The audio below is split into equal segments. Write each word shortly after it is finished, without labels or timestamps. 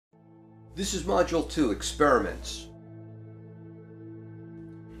This is Module 2, Experiments.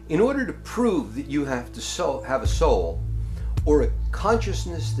 In order to prove that you have a soul, or a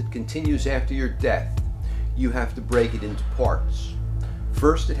consciousness that continues after your death, you have to break it into parts.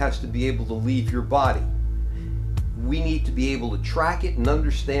 First, it has to be able to leave your body. We need to be able to track it and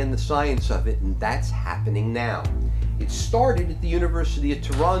understand the science of it, and that's happening now. It started at the University of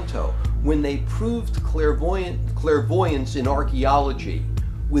Toronto when they proved clairvoyance in archaeology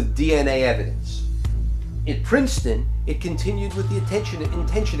with DNA evidence. At Princeton, it continued with the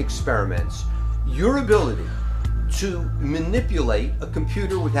intention experiments. Your ability to manipulate a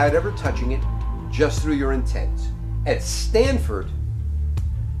computer without ever touching it, just through your intent. At Stanford,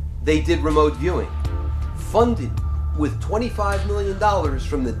 they did remote viewing, funded with $25 million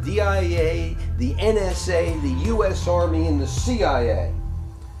from the DIA, the NSA, the US Army, and the CIA.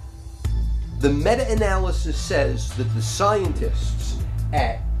 The meta-analysis says that the scientists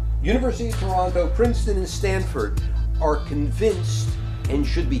at University of Toronto, Princeton, and Stanford are convinced, and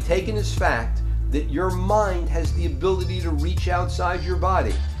should be taken as fact, that your mind has the ability to reach outside your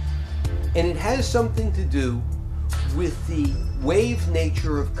body. And it has something to do with the wave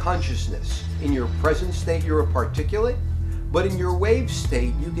nature of consciousness. In your present state, you're a particulate, but in your wave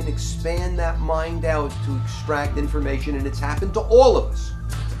state, you can expand that mind out to extract information, and it's happened to all of us.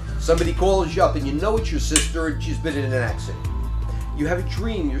 Somebody calls you up and you know it's your sister and she's been in an accident. You have a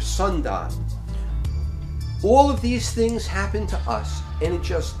dream, your son died. All of these things happen to us, and it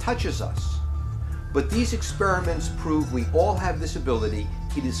just touches us. But these experiments prove we all have this ability.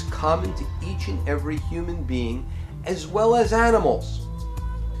 It is common to each and every human being, as well as animals.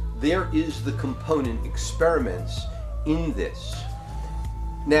 There is the component experiments in this.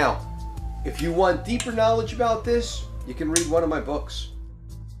 Now, if you want deeper knowledge about this, you can read one of my books.